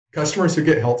Customers who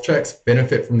get health checks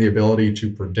benefit from the ability to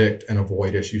predict and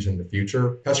avoid issues in the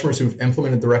future. Customers who've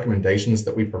implemented the recommendations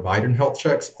that we provide in health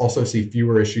checks also see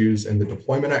fewer issues in the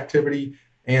deployment activity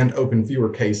and open fewer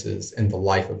cases in the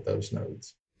life of those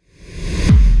nodes.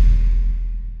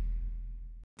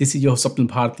 This is your host, Sapnil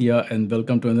Bhartiya, and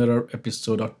welcome to another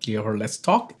episode of Clear Her Let's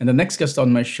Talk. And the next guest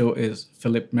on my show is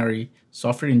Philip Mary,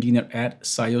 software engineer at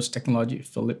SIOS Technology.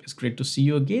 Philip, it's great to see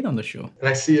you again on the show. And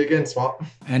I see you again, Swap.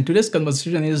 And today's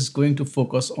conversation is going to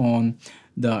focus on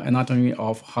the anatomy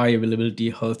of high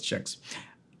availability health checks.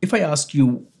 If I ask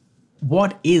you,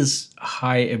 what is a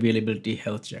high availability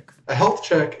health check? A health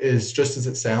check is just as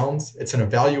it sounds. It's an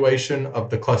evaluation of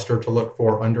the cluster to look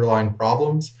for underlying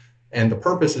problems. And the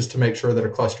purpose is to make sure that a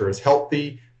cluster is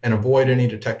healthy and avoid any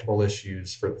detectable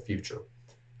issues for the future.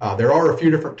 There are a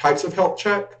few different types of health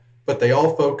check, but they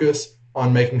all focus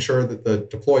on making sure that the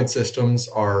deployed systems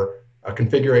are a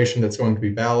configuration that's going to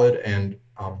be valid and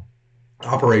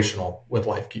operational with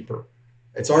LifeKeeper.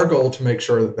 It's our goal to make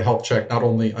sure that the health check not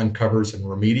only uncovers and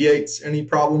remediates any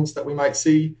problems that we might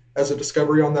see as a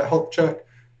discovery on that health check,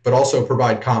 but also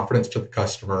provide confidence to the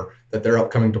customer that their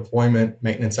upcoming deployment,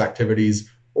 maintenance activities,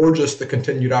 or just the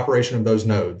continued operation of those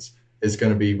nodes is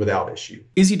going to be without issue.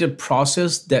 Is it a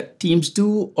process that teams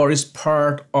do or is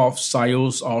part of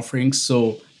SIOS offerings?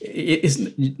 So it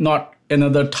is not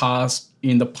another task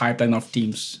in the pipeline of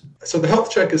teams? So the health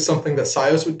check is something that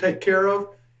SIOS would take care of.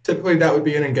 Typically, that would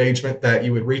be an engagement that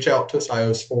you would reach out to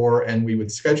SIOS for, and we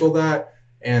would schedule that.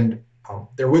 And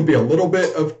there would be a little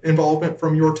bit of involvement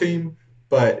from your team,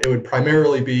 but it would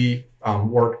primarily be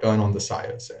work done on the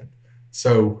SIOS end.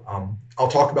 So I'll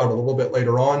talk about it a little bit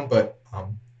later on, but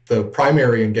the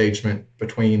primary engagement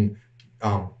between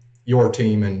your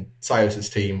team and SIOS's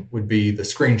team would be the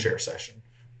screen share session.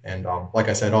 And like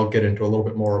I said, I'll get into a little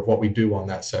bit more of what we do on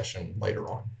that session later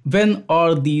on. When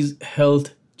are these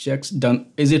health checks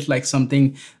done? Is it like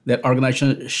something that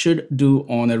organizations should do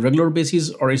on a regular basis,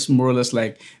 or is more or less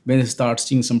like when they start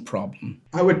seeing some problem?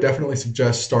 I would definitely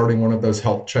suggest starting one of those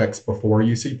health checks before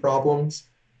you see problems.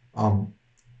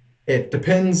 It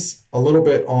depends a little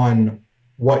bit on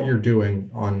what you're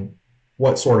doing, on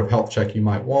what sort of health check you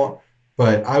might want,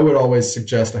 but I would always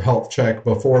suggest a health check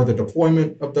before the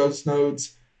deployment of those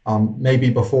nodes,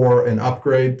 maybe before an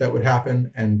upgrade that would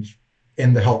happen. And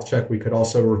in the health check, we could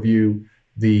also review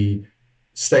the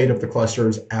state of the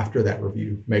clusters after that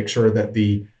review, make sure that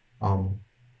the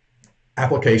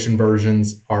application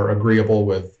versions are agreeable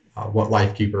with what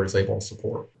LifeKeeper is able to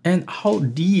support. And how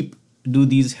deep do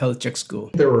these health checks go?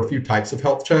 There are a few types of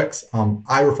health checks.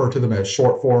 I refer to them as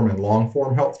short form and long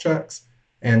form health checks.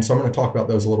 And so I'm going to talk about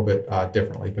those a little bit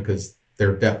differently because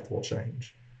their depth will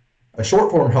change. A short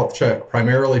form health check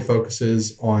primarily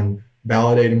focuses on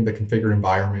validating the configured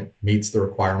environment meets the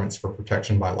requirements for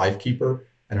protection by LifeKeeper.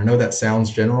 And I know that sounds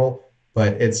general,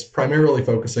 but it's primarily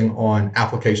focusing on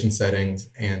application settings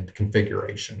and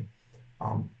configuration.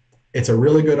 It's a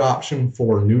really good option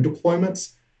for new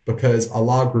deployments because a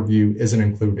log review isn't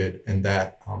included in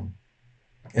that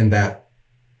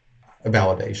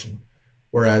validation.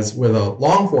 Whereas with a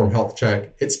long form health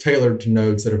check, it's tailored to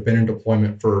nodes that have been in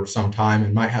deployment for some time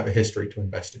and might have a history to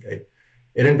investigate.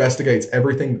 It investigates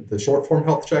everything that the short form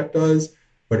health check does,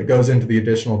 but it goes into the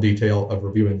additional detail of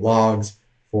reviewing logs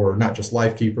for not just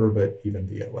LifeKeeper, but even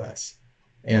DOS.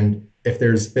 And if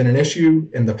there's been an issue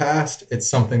in the past, it's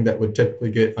something that would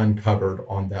typically get uncovered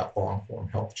on that long form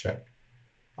health check.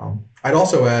 I'd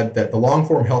also add that the long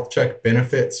form health check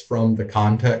benefits from the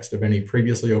context of any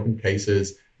previously opened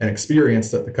cases and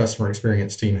experience that the customer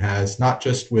experience team has, not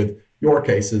just with your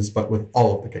cases, but with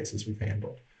all of the cases we've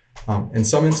handled. In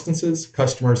some instances,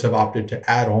 customers have opted to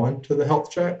add on to the health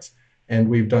checks, and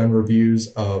we've done reviews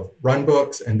of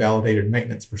runbooks and validated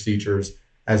maintenance procedures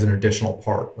as an additional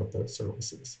part of those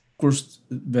services. Of course,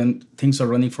 when things are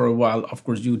running for a while, of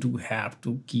course, you do have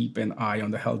to keep an eye on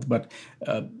the health. But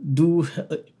do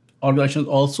organizations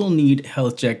also need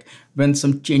health check when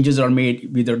some changes are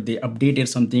made, whether they updated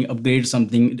something,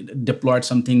 deployed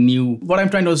something new? What I'm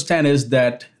trying to understand is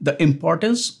that the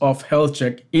importance of health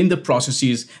check in the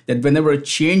processes, that whenever a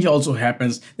change also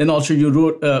happens, then also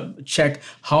you check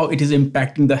how it is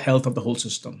impacting the health of the whole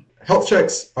system. Health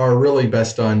checks are really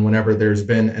best done whenever there's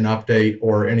been an update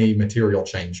or any material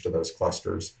change to those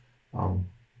clusters.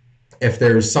 If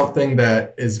there's something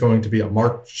that is going to be a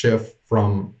marked shift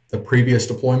from the previous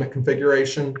deployment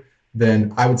configuration,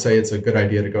 then I would say it's a good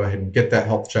idea to go ahead and get that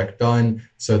health check done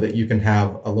so that you can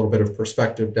have a little bit of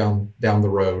perspective down the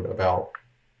road about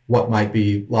what might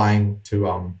be lying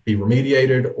to be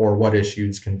remediated or what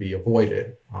issues can be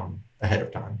avoided ahead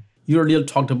of time. You earlier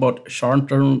talked about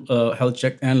short-term health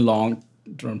check and long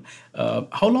term.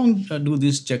 How long do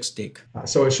these checks take?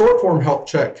 So a short form health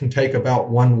check can take about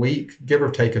 1 week, give or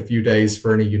take a few days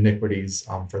for any iniquities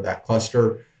for that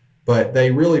cluster, but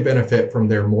they really benefit from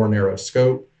their more narrow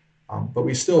scope. But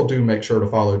we still do make sure to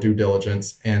follow due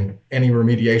diligence, and any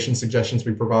remediation suggestions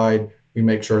we provide, we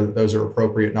make sure that those are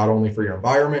appropriate not only for your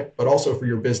environment, but also for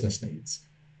your business needs.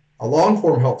 A long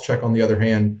form health check, on the other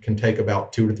hand, can take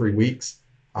about 2 to 3 weeks.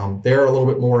 They're a little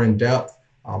bit more in depth.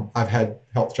 I've had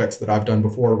health checks that I've done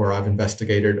before where I've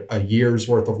investigated a year's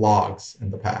worth of logs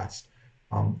in the past.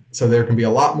 So there can be a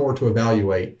lot more to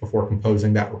evaluate before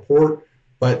composing that report,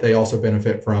 but they also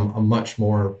benefit from a much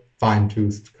more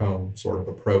fine-toothed comb sort of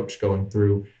approach going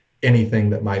through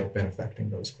anything that might have been affecting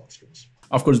those clusters.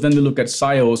 Of course, when we look at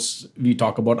SIOS, we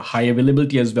talk about high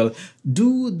availability as well.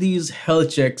 Do these health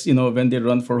checks, when they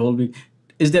run for a whole week,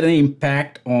 is there any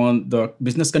impact on the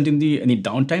business continuity, any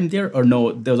downtime there, or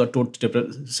no, those are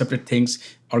totally separate things?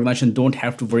 Organizations don't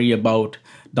have to worry about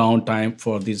downtime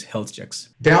for these health checks.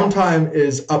 Downtime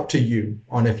is up to you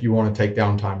on if you want to take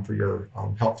downtime for your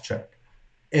health check.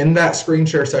 In that screen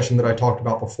share session that I talked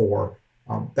about before,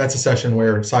 that's a session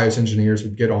where SIOS engineers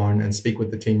would get on and speak with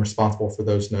the team responsible for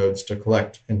those nodes to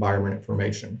collect environment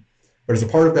information. But as a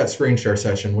part of that screen share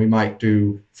session, we might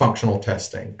do functional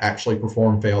testing, actually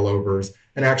perform failovers,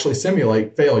 and actually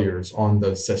simulate failures on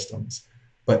those systems.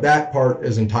 But that part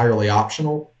is entirely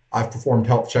optional. I've performed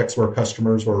health checks where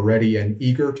customers were ready and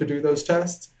eager to do those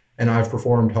tests, and I've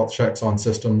performed health checks on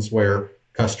systems where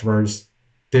customers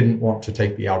didn't want to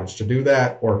take the outage to do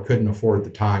that or couldn't afford the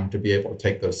time to be able to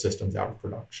take those systems out of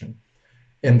production.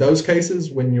 In those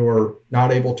cases, when you're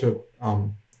not able to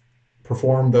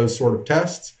perform those sort of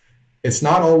tests, it's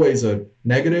not always a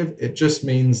negative. It just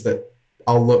means that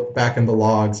I'll look back in the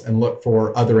logs and look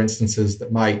for other instances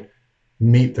that might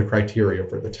meet the criteria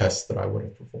for the tests that I would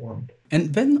have performed.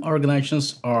 And when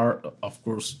organizations are, of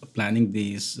course, planning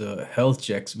these health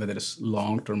checks, whether it's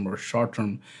long-term or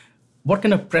short-term, what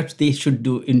kind of preps they should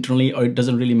do internally, or it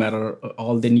doesn't really matter?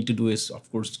 All they need to do is,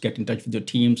 of course, get in touch with their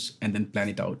teams and then plan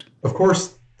it out. Of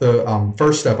course, the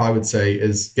first step I would say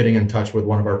is getting in touch with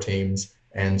one of our teams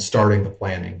and starting the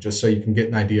planning, just so you can get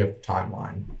an idea of the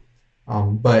timeline.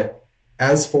 But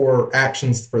as for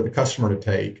actions for the customer to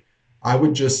take, I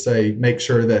would just say make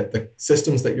sure that the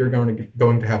systems that you're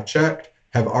going to have checked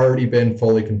have already been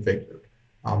fully configured.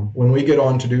 When we get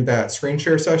on to do that screen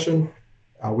share session,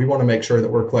 we want to make sure that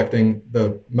we're collecting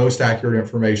the most accurate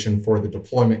information for the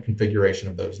deployment configuration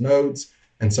of those nodes.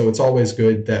 And so it's always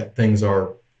good that things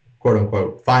are, quote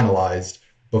unquote, finalized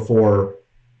before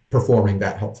performing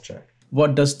that health check.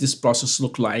 What does this process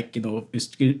look like, is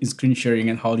screen sharing,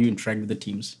 and how do you interact with the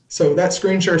teams? So that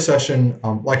screen share session,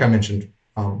 like I mentioned,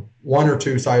 one or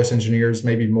two SIOS engineers,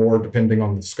 maybe more depending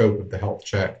on the scope of the health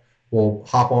check, will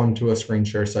hop onto a screen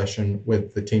share session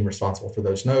with the team responsible for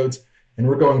those nodes. And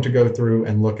we're going to go through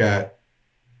and look at,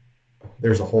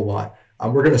 there's a whole lot.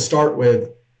 We're going to start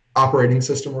with operating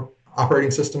system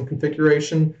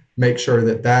configuration, make sure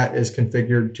that that is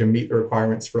configured to meet the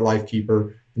requirements for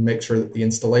Lifekeeper, and make sure that the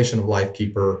installation of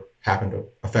Lifekeeper happened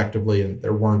effectively and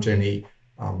there weren't any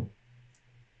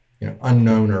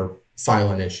unknown or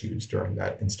silent issues during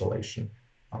that installation.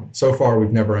 So far,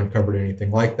 we've never uncovered anything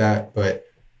like that, but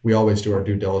we always do our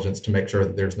due diligence to make sure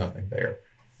that there's nothing there.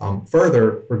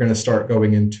 Further, we're going to start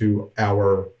going into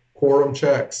our quorum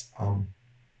checks,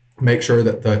 make sure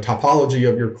that the topology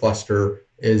of your cluster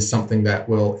is something that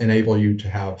will enable you to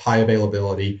have high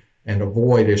availability and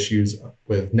avoid issues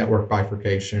with network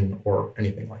bifurcation or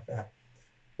anything like that.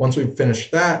 Once we've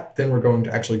finished that, then we're going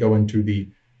to actually go into the,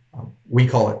 we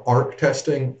call it ARC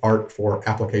testing, ARC for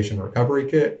Application Recovery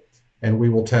Kit, and we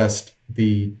will test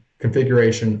the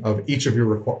configuration of each of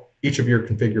your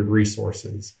configured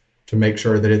resources to make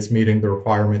sure that it's meeting the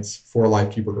requirements for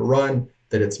Lifekeeper to run,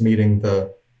 that it's meeting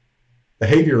the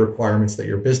behavior requirements that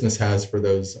your business has for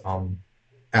those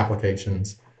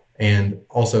applications, and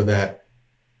also that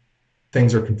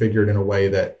things are configured in a way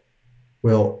that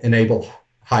will enable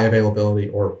high availability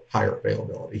or higher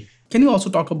availability. Can you also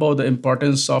talk about the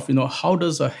importance of, how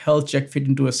does a health check fit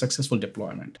into a successful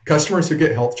deployment? Customers who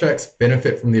get health checks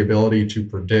benefit from the ability to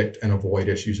predict and avoid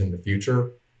issues in the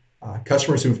future.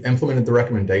 Customers who've implemented the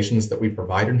recommendations that we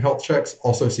provide in health checks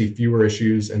also see fewer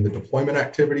issues in the deployment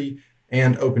activity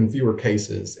and open fewer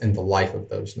cases in the life of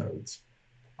those nodes.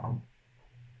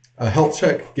 A health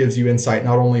check gives you insight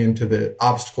not only into the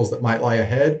obstacles that might lie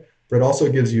ahead, but it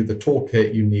also gives you the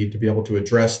toolkit you need to be able to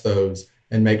address those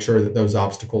and make sure that those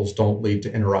obstacles don't lead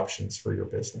to interruptions for your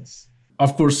business.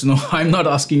 Of course, no, I'm not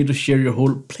asking you to share your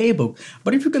whole playbook,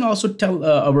 but if you can also tell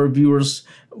our viewers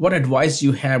what advice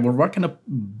you have or what kind of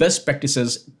best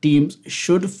practices teams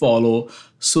should follow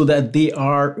so that they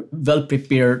are well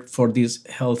prepared for these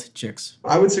health checks.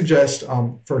 I would suggest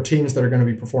for teams that are going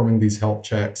to be performing these health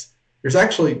checks,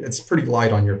 it's pretty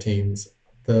light on your teams.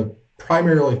 The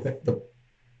primary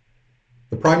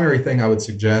thing I would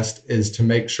suggest is to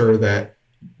make sure that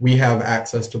we have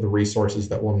access to the resources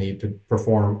that we'll need to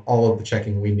perform all of the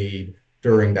checking we need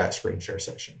during that screen share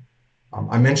session.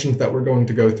 I mentioned that we're going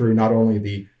to go through not only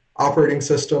the operating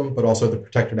system, but also the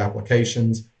protected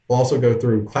applications. We'll also go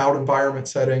through cloud environment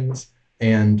settings,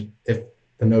 and if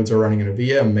the nodes are running in a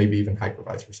VM, maybe even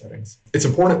hypervisor settings. It's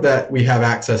important that we have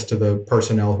access to the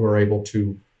personnel who are able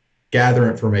to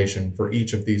gather information for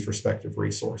each of these respective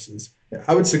resources.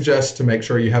 I would suggest to make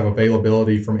sure you have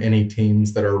availability from any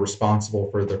teams that are responsible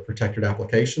for the protected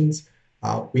applications.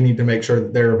 We need to make sure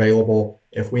that they're available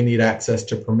if we need access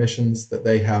to permissions that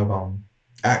they have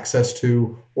access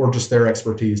to, or just their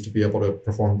expertise to be able to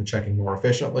perform the checking more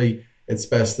efficiently. It's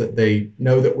best that they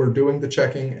know that we're doing the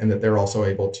checking and that they're also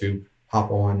able to hop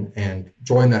on and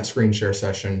join that screen share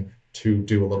session to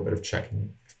do a little bit of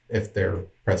checking if their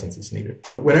presence is needed.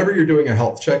 Whenever you're doing a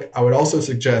health check, I would also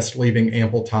suggest leaving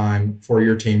ample time for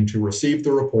your team to receive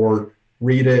the report,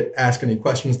 read it, ask any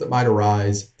questions that might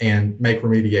arise, and make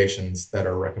remediations that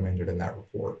are recommended in that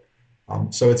report.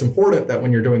 So it's important that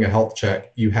when you're doing a health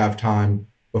check, you have time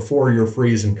before your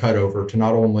freeze and cutover to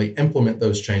not only implement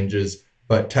those changes,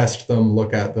 but test them,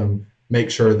 look at them, make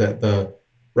sure that the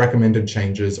recommended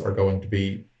changes are going to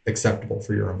be acceptable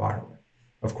for your environment.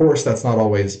 Of course, that's not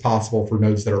always possible for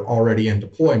nodes that are already in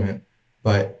deployment,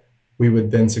 but we would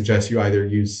then suggest you either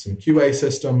use some QA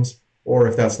systems, or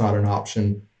if that's not an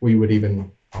option, we would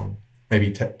even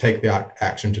maybe take the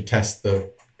action to test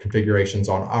the configurations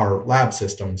on our lab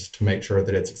systems to make sure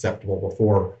that it's acceptable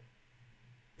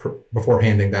before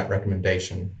handing that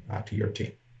recommendation to your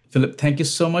team. Philip, thank you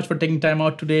so much for taking time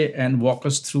out today and walk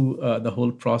us through the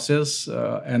whole process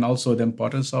and also the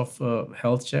importance of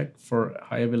health check for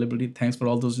high availability. Thanks for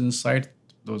all those insights,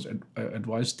 those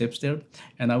advice tips there.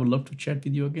 And I would love to chat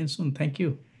with you again soon. Thank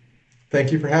you.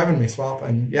 Thank you for having me, Swap.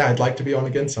 And yeah, I'd like to be on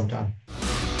again sometime.